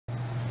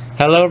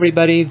Hello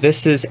everybody,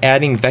 this is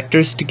adding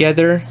vectors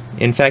together.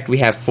 In fact, we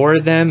have 4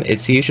 of them.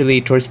 It's usually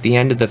towards the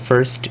end of the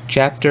first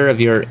chapter of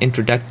your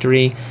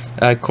introductory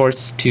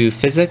course to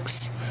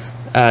physics.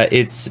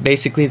 It's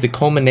basically the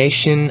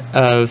culmination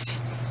of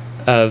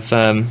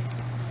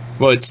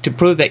well, it's to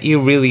prove that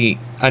you really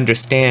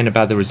understand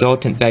about the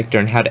resultant vector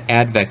and how to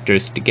add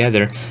vectors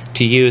together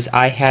to use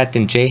I hat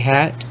and j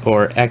hat,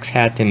 or x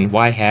hat and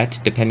y hat,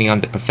 depending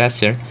on the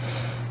professor.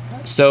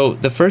 So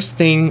the first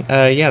thing,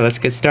 let's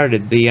get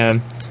started.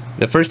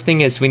 The first thing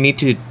is we need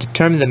to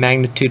determine the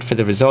magnitude for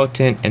the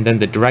resultant and then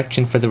the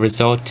direction for the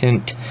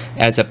resultant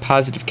as a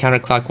positive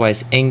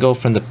counterclockwise angle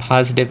from the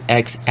positive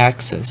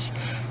x-axis.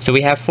 So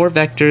we have 4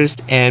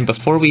 vectors, and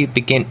before we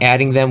begin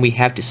adding them, we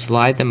have to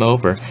slide them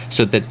over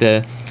so that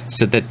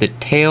the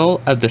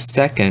tail of the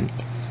second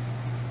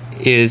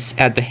is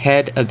at the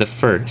head of the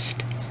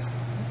first.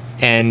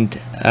 And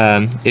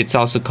it's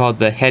also called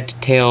the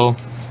head-to-tail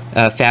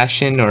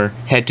fashion, or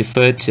head to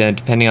foot,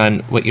 depending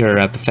on what your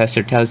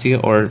professor tells you,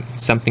 or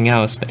something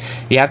else. But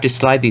you have to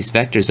slide these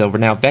vectors over.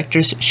 Now,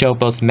 vectors show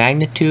both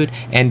magnitude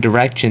and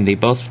direction. They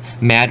both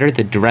matter.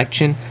 The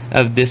direction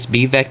of this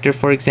b vector,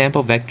 for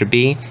example, vector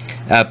b,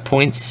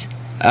 points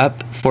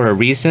up for a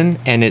reason,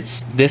 and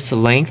it's this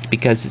length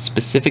because it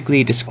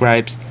specifically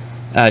describes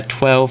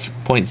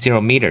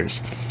 12.0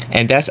 meters.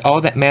 And that's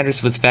all that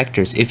matters with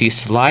vectors. If you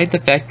slide the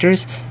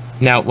vectors,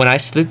 now when I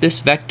slid this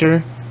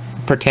vector,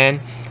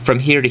 pretend, from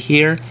here to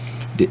here,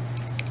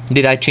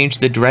 did I change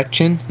the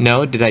direction?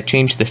 No. Did I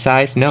change the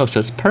size? No. So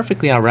it's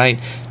perfectly alright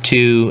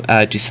to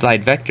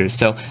slide vectors.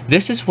 So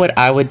this is what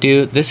I would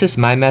do. This is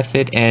my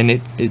method,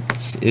 and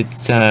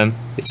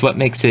it's what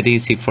makes it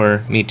easy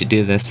for me to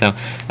do this. So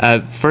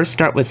first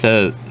start with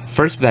the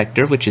first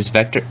vector, which is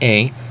vector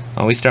A.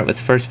 Always start with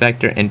the first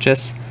vector and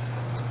just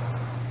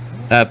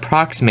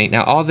approximate.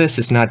 Now all this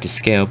is not to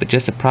scale, but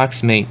just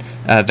approximate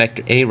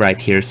vector A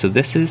right here. So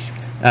this is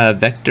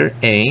vector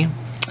A.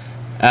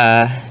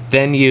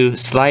 Then you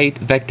slide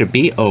vector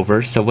B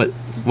over. So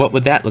what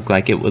would that look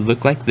like? It would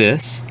look like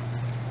this.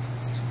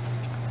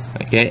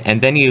 Okay,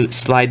 and then you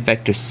slide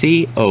vector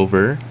C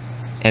over,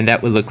 and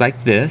that would look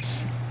like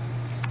this.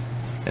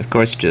 Of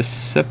course,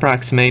 just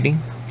approximating.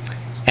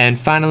 And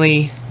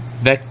finally,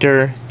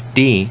 vector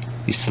D.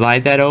 You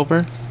slide that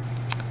over,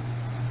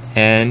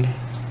 and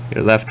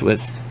you're left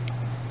with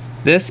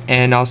this,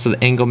 and also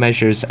the angle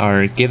measures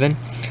are given.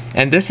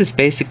 And this is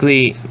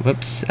basically,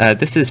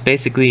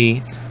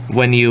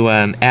 when you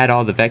add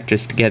all the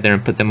vectors together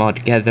and put them all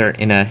together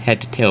in a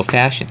head-to-tail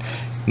fashion.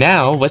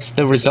 Now, what's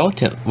the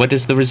resultant? What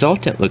does the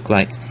resultant look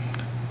like?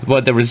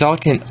 Well, the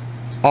resultant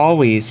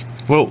always,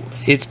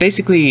 it's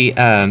basically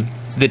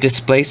the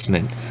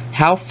displacement.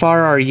 How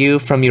far are you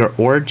from your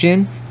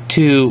origin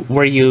to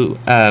where you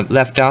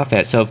left off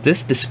at? So if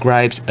this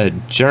describes a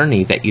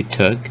journey that you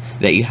took,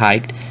 that you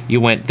hiked, you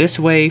went this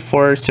way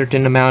for a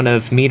certain amount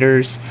of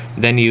meters,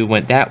 then you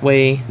went that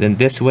way, then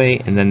this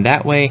way, and then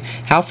that way.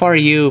 How far are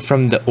you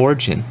from the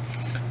origin?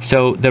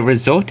 So the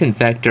resultant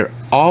vector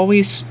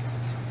always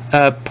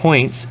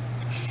points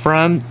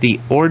from the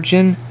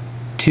origin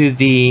to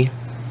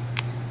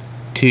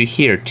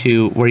here,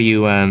 to where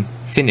you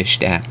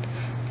finished at.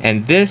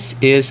 And this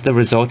is the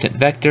resultant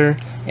vector,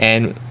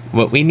 and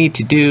what we need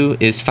to do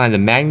is find the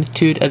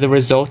magnitude of the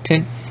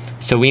resultant.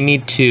 So we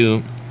need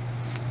to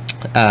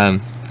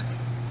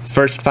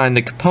first find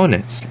the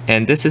components,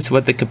 and this is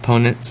what the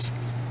components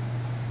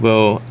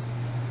will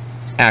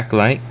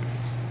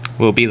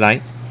be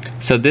like.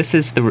 So this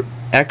is the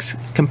x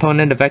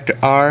component of vector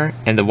r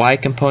and the y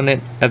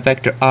component of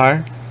vector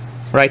r.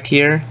 Right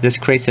here, this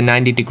creates a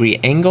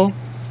 90-degree angle,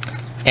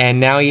 and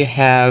now you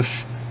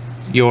have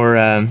your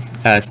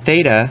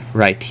theta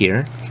right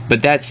here,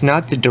 but that's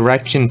not the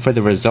direction for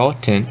the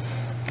resultant.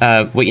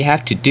 What you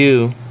have to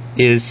do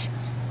is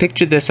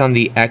picture this on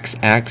the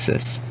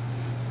x-axis.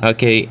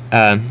 Okay,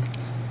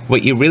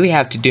 what you really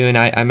have to do, and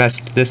I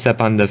messed this up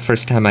on the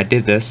first time I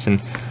did this,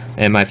 and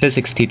my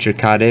physics teacher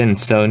caught it, and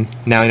so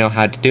now I know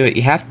how to do it.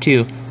 You have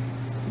to,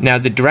 now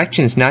the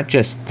direction is not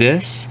just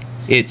this,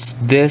 it's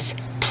this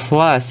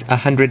plus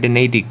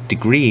 180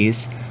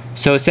 degrees.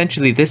 So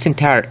essentially this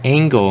entire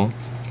angle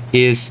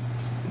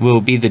will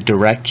be the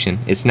direction.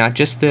 It's not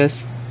just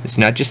this, it's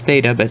not just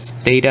theta, but it's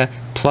theta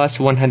plus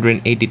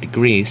 180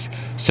 degrees.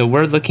 So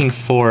we're looking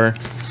for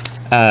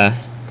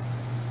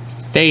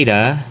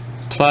theta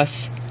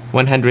plus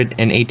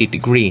 180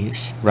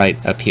 degrees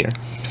right up here.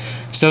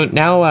 So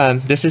now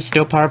this is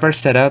still part of our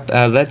setup.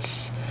 Let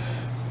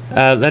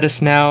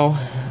us now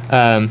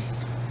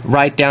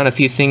write down a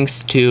few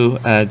things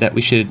that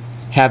we should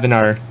have in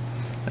our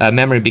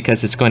memory,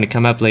 because it's going to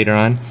come up later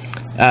on.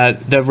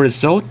 The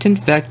resultant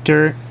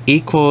vector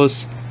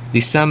equals the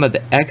sum of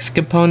the x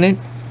component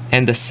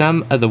and the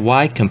sum of the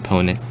y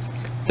component.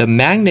 The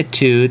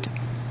magnitude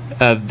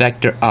of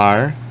vector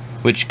r,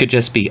 which could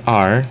just be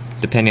r,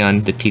 depending on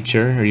the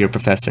teacher or your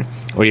professor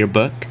or your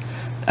book,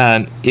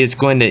 is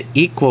going to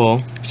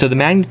equal, so the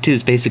magnitude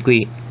is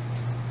basically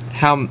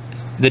how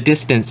the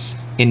distance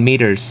in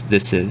meters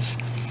this is.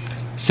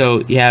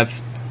 So you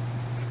have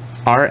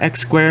rx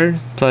squared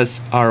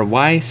plus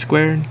ry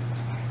squared,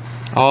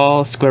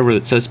 all square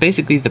roots. So it's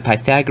basically the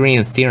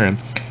Pythagorean theorem.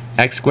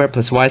 X squared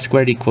plus y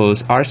squared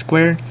equals r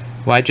squared.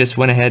 Y just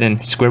went ahead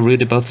and square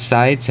rooted both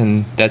sides,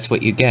 and that's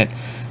what you get.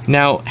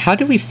 Now, how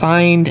do we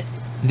find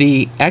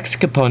the x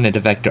component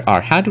of vector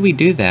r? How do we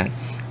do that?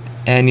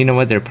 And you know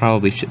what, there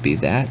probably should be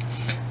that.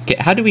 Okay,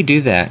 how do we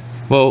do that?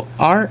 Well,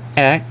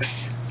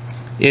 rx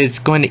is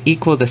going to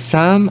equal the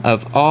sum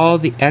of all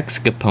the x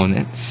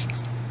components,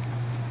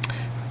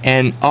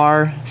 and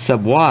r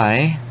sub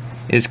y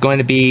is going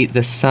to be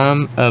the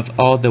sum of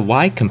all the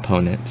y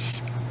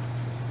components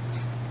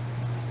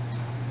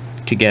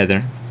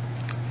together.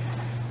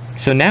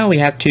 So now we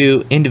have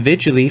to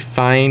individually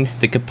find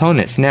the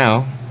components.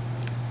 Now,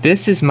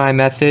 this is my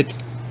method,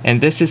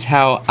 and this is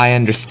how I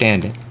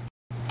understand it.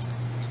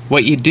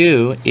 What you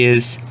do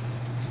is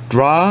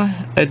draw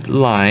a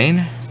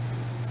line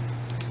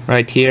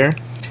right here,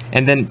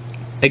 and then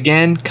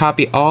again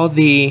copy all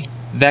the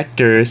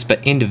vectors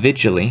but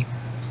individually.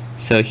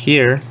 So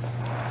here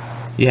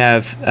you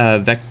have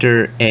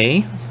vector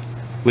A,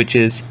 which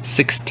is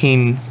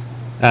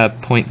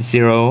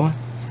 16.0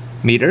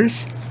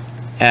 meters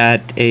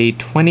at a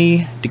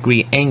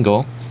 20-degree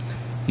angle.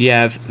 You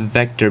have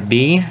vector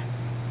B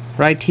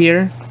right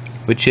here,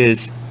 which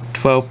is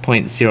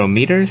 12.0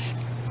 meters.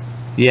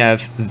 You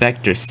have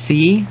vector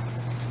C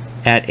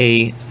at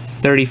a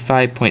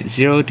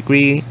 35.0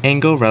 degree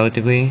angle,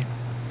 relatively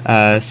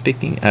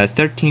speaking,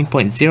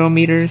 13.0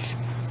 meters.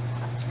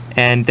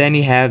 And then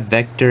you have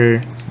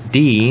vector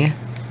D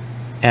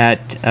at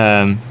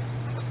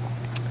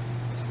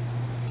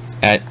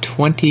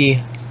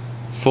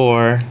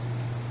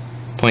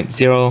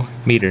 24.0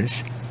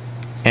 meters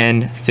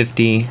and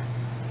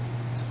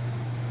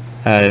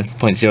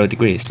 50.0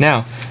 degrees.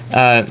 Now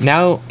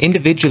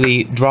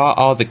individually draw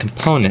all the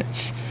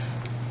components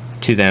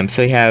to them.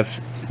 So you have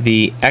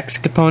the x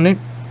component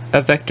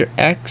of vector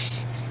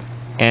x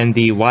and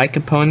the y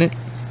component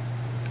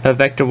of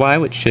vector y,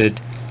 which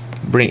should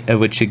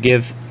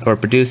give or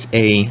produce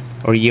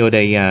or yield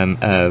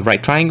a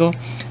right triangle.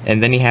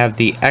 And then you have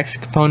the x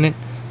component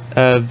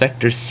of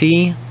vector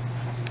c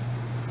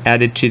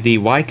added to the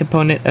y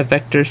component of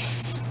vector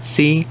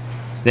c.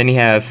 Then you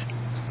have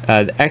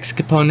the x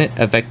component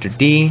of vector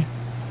d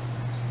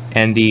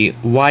and the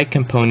y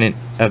component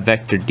of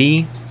vector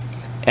d.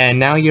 And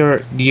now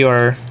you're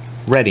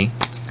ready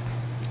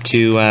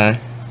to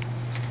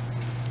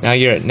now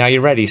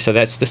you're ready. So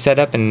that's the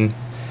setup, and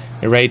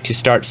you're ready to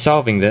start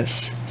solving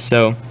this.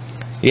 So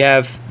you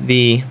have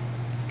the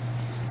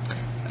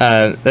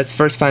let's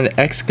first find the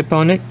x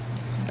component.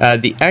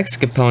 The x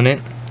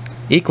component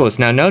equals,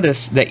 now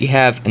notice that you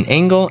have an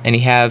angle and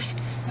you have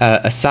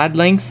a side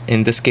length,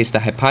 in this case the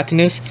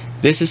hypotenuse.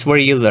 This is where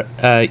you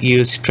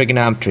use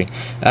trigonometry.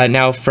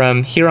 Now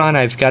from here on,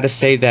 I've got to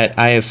say that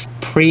I have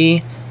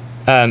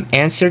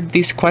answered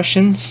these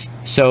questions,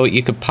 so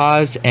you could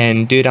pause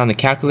and do it on the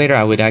calculator.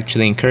 I would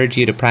actually encourage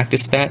you to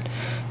practice that.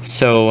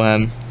 So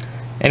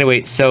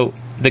anyway, so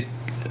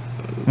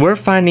we're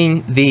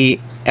finding the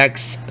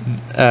x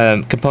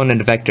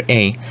component of vector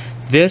A.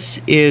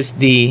 This is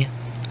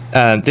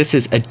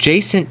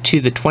adjacent to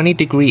the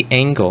 20-degree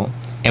angle,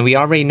 and we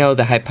already know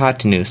the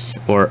hypotenuse,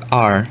 or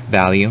r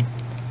value,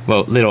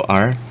 well, little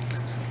r.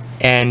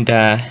 And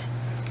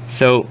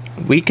so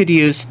we could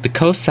use the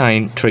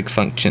cosine trig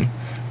function.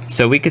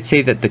 So we could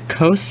say that the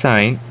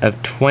cosine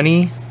of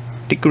 20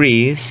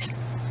 degrees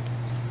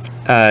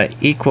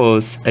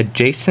equals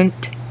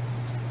adjacent,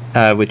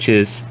 which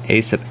is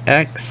a sub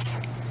x,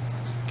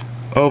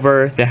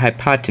 over the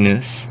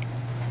hypotenuse,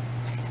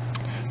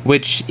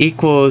 which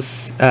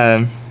equals,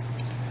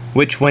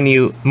 which when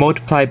you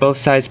multiply both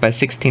sides by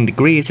 16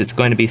 degrees, it's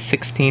going to be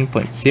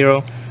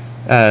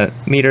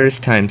 16.0 meters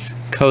times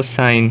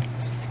cosine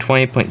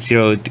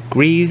 20.0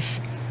 degrees,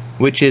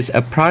 which is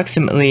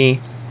approximately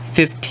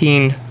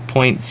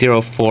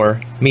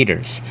 15.04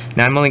 meters.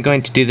 Now I'm only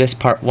going to do this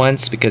part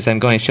once because I'm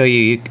going to show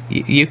you,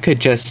 you could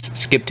just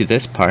skip to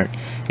this part,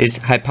 is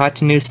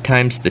hypotenuse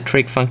times the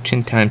trig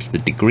function times the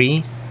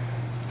degree.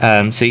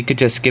 So you could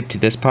just skip to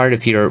this part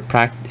if you're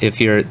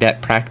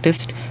that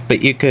practiced,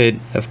 but you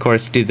could of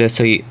course do this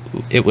so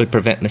it would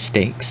prevent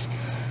mistakes.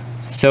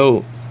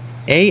 So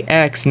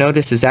AX,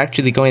 notice, is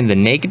actually going the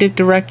negative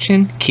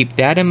direction. Keep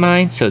that in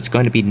mind, so it's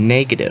going to be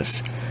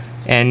negative.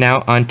 And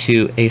now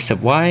onto A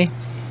sub y,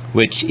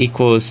 which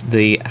equals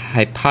the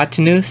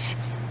hypotenuse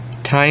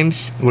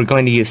times, we're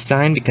going to use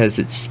sine because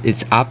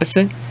it's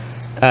opposite,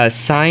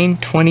 sine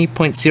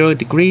 20.0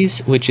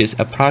 degrees, which is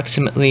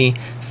approximately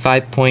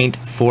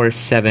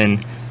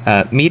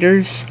 5.47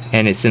 meters,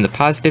 and it's in the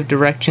positive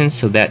direction,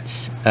 so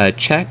that's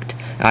checked.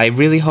 I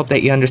really hope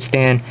that you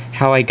understand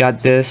how I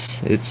got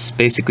this. It's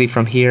basically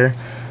from here.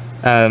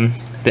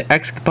 The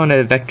x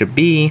component of vector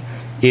b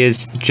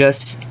is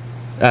just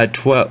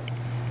the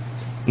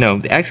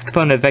x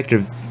component of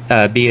vector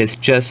b is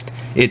just,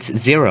 it's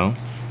 0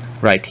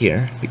 right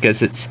here,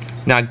 because it's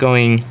not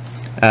going,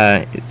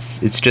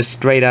 it's just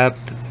straight up,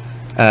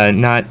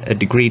 not a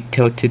degree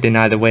tilted in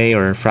either way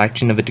or a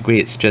fraction of a degree.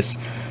 It's just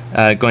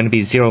going to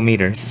be 0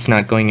 meters. It's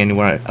not going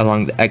anywhere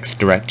along the x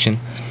direction,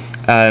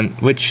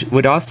 which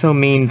would also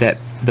mean that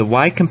the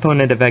y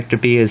component of vector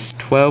b is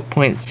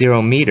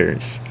 12.0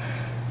 meters.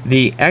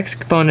 The x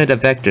component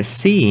of vector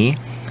c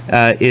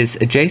is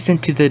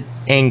adjacent to the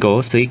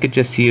angle, so you could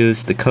just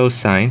use the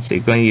cosine. So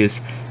you're going to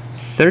use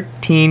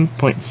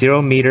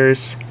 13.0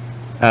 meters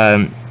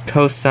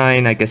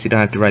cosine. I guess you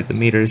don't have to write the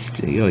meters.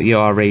 You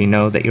already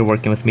know that you're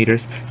working with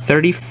meters.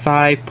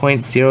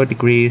 35.0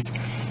 degrees,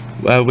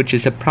 which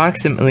is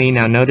approximately,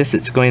 now notice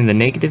it's going in the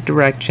negative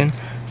direction,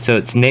 so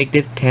it's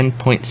negative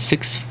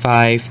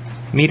 10.65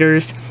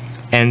 meters.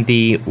 And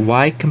the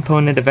y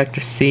component of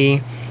vector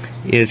c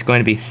is going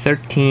to be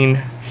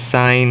 13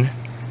 sine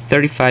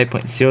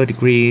 35.0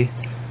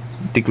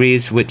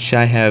 degrees, which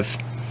I have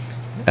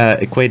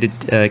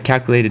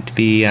calculated to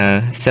be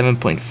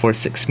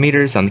 7.46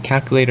 meters on the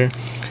calculator.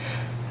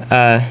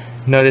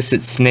 Notice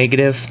it's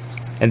negative,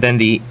 and then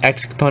the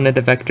x component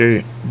of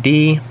vector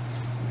d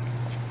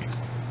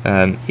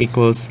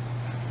equals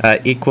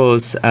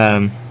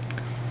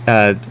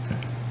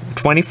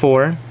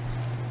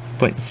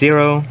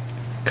 24.0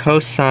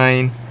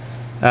 cosine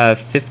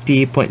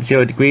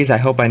 50.0 degrees. I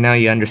hope by now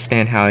you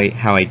understand how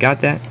I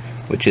got that,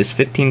 which is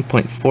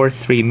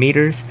 15.43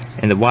 meters,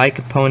 and the y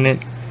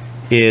component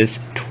is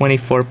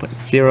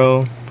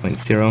 24.0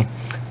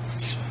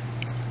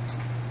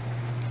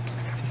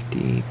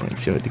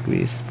 50.0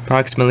 degrees,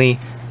 approximately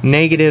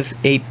negative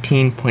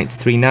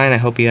 18.39. I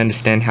hope you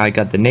understand how I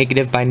got the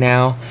negative by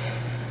now.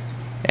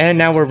 And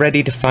now we're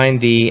ready to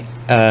find the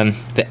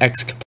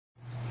x component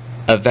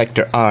of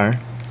vector r.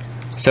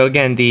 So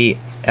again, the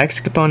x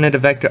component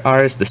of vector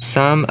r is the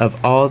sum of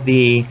all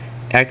the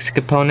x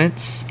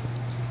components,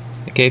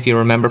 okay, if you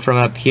remember from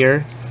up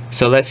here.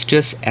 So let's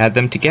just add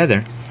them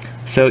together.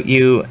 So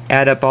you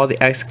add up all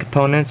the x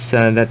components.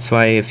 That's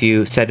why if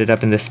you set it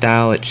up in this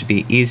style, it should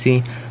be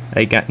easy.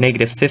 You got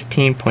negative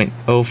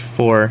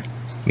 15.04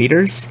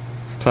 meters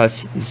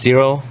plus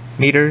 0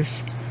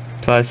 meters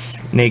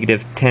plus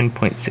negative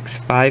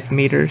 10.65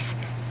 meters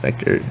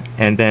vector,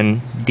 and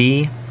then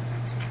d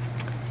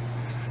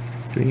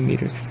 3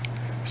 meters.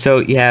 So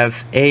you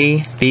have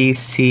a, b,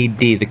 c,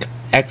 d, the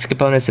x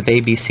components of a,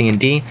 b, c, and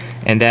d,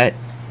 and that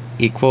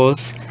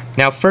equals.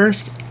 Now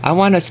first, I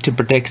want us to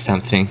predict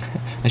something.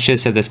 I should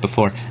have said this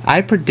before.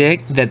 I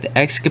predict that the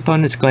x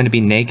component is going to be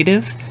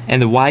negative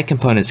and the y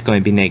component is going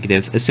to be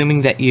negative,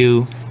 assuming that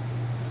you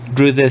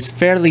drew this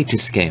fairly to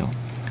scale.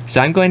 So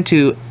I'm going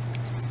to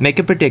make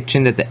a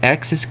prediction that the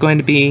x is going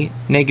to be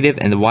negative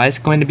and the y is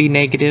going to be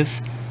negative,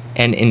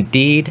 and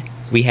indeed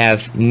we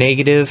have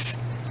negative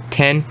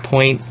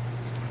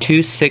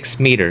 10.26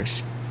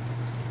 meters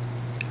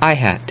I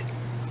hat,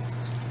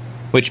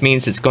 which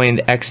means it's going in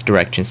the x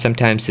direction.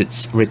 Sometimes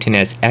it's written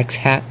as x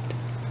hat.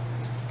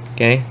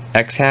 Okay,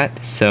 x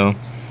hat. So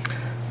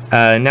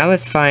now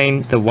let's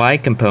find the y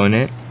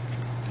component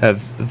of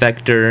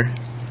vector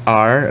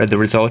r, or the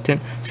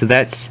resultant. So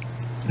that's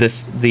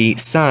the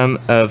sum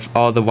of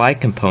all the y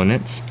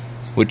components,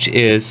 which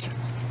is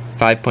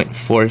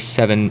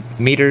 5.47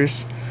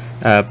 meters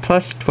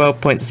plus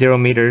 12.0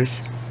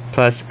 meters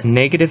plus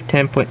negative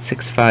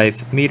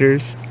 10.65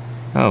 meters.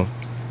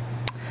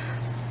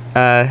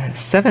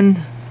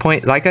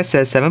 Like I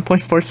said,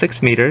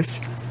 7.46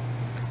 meters.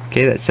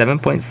 Okay, that's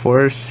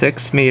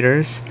 7.46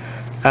 meters.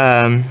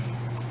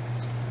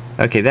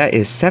 Okay, that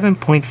is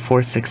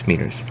 7.46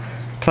 meters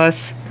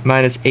plus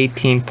minus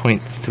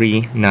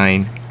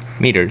 18.39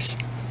 meters,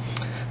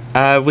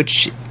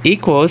 which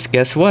equals,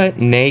 guess what,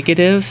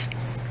 negative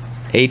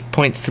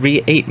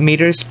 8.38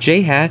 meters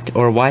j hat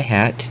or y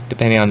hat,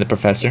 depending on the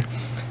professor.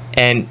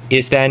 And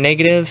is that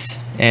negative?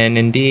 And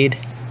indeed,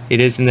 it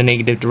is in the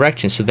negative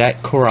direction, so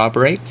that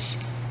corroborates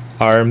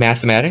our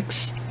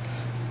mathematics.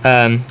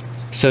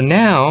 So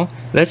now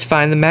let's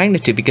find the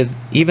magnitude, because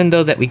even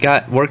though that we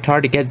worked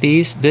hard to get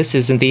these, this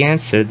isn't the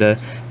answer. The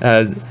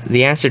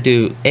answer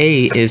to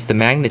A is the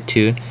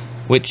magnitude,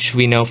 which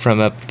we know from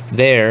up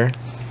there.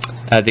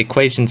 The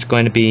equation is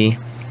going to be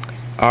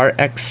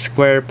rx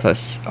squared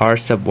plus r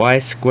sub y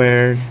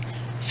squared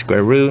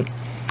square root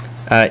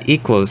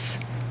equals,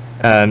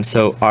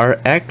 so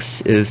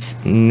rx is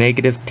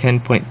negative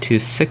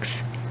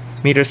 10.26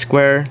 meters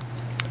squared,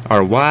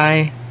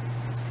 ry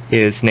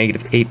is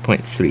negative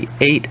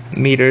 8.38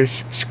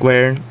 meters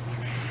squared,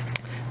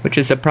 which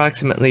is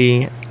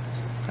approximately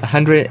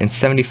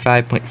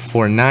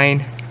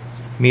 175.49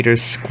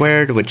 meters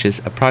squared, which is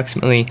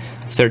approximately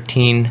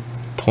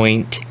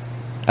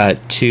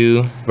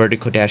 13.2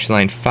 vertical dash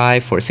line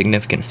 5 for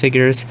significant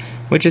figures,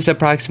 which is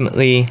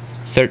approximately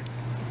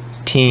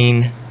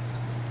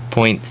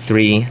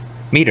 13.3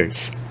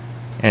 meters.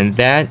 And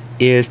that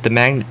is the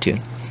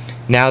magnitude.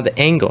 Now the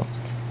angle.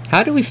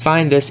 How do we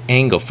find this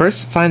angle?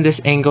 First find this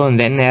angle and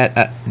then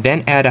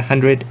add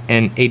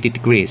 180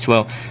 degrees.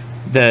 Well,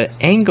 the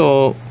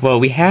angle,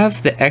 we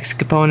have the x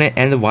component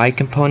and the y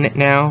component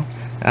now.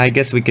 I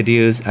guess we could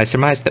use, I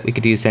surmise that we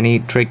could use any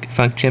trig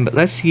function, but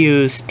let's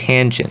use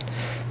tangent.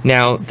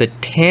 Now the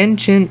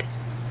tangent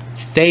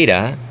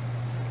theta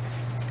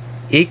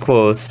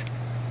equals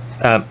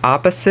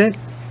opposite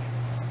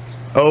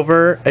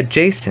over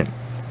adjacent.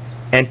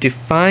 And to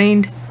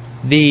find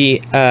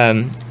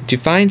theta,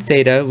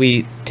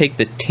 we take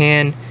the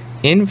tan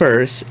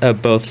inverse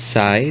of both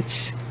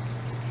sides,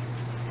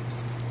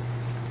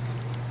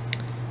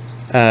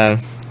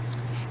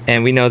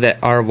 and we know that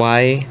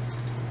Ry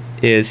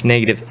is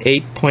negative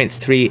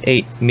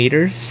 8.38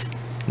 meters,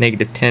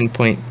 negative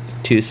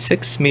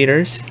 10.26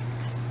 meters.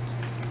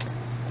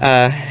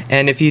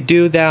 And if you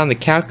do that on the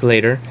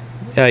calculator,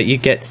 you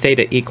get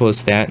theta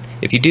equals that.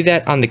 If you do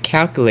that on the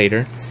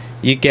calculator,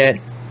 you get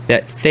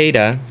that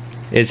theta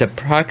is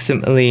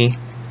approximately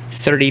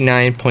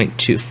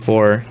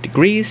 39.24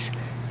 degrees,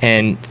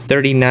 and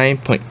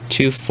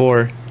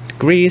 39.24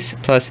 degrees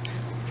plus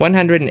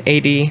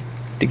 180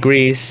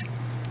 degrees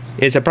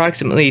is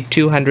approximately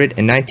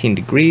 219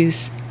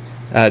 degrees.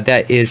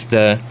 That is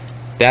the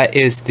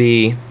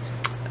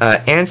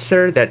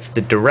answer. That's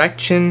the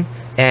direction,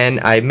 and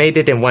I made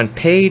it in one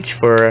page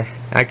for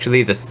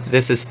actually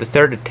this is the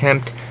third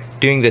attempt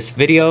doing this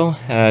video.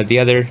 The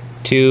other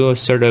two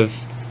sort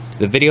of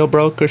the video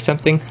broke or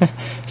something.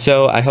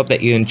 So I hope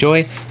that you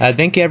enjoy.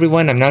 Thank you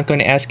everyone. I'm not going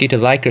to ask you to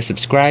like or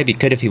subscribe. You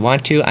could if you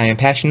want to. I am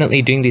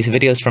passionately doing these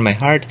videos from my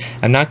heart.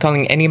 I'm not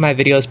calling any of my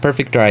videos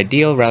perfect or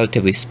ideal,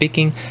 relatively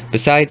speaking.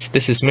 Besides,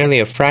 this is merely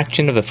a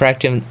fraction of a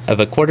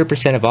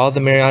 0.25% of all the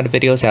myriad of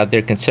videos out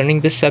there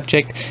concerning this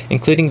subject,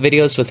 including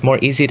videos with more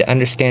easy to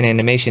understand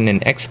animation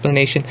and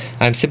explanation.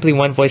 I'm simply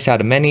one voice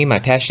out of many. My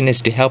passion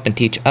is to help and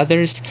teach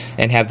others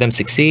and have them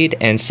succeed,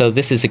 and so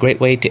this is a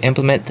great way to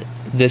implement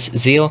this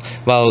zeal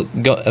while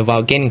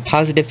gaining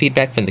positive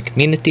feedback from the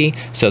community.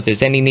 So if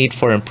there's any need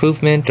for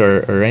improvement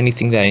or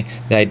anything that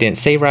I didn't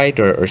say right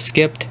or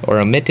skipped or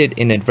omitted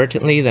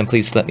inadvertently, then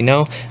please let me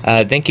know.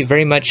 Thank you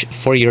very much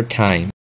for your time.